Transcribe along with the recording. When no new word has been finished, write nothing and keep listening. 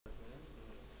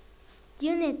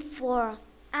Unit 4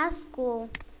 at School.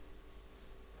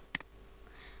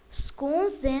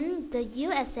 Schools in the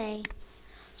USA.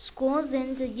 Schools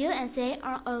in the USA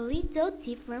are a little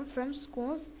different from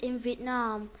schools in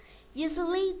Vietnam.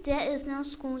 Usually there is no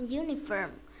school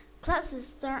uniform. Classes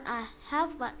start at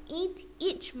 8:30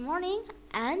 each morning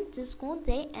and the school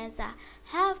day ends at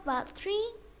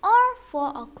 3:30 or 4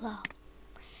 o'clock.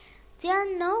 There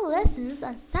are no lessons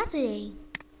on Saturday.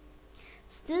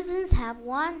 Students have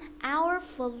 1 hour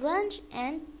for lunch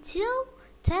and 2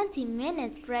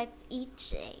 20-minute breaks each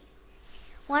day.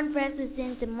 One break is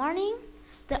in the morning,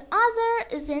 the other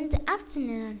is in the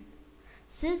afternoon.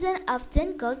 Students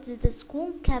often go to the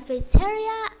school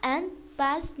cafeteria and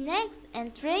buy snacks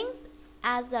and drinks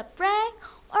as a break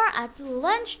or at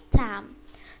lunchtime.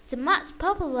 The most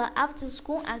popular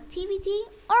after-school activity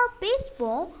are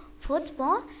baseball,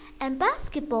 football, and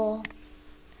basketball.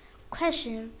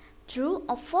 Question: true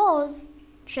or false?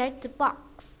 Check the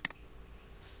box.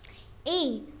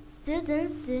 A.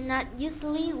 Students do not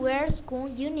usually wear school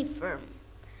uniform.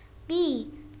 B.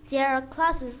 There are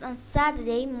classes on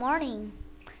Saturday morning.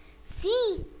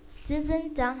 C.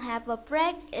 Students don't have a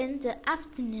break in the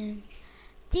afternoon.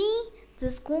 D.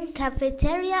 The school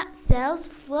cafeteria sells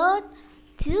food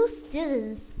to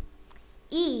students.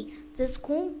 E. The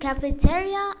school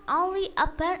cafeteria only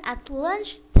open at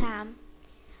lunchtime.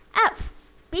 F.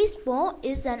 Baseball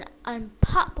is an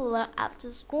unpopular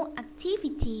after-school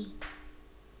activity.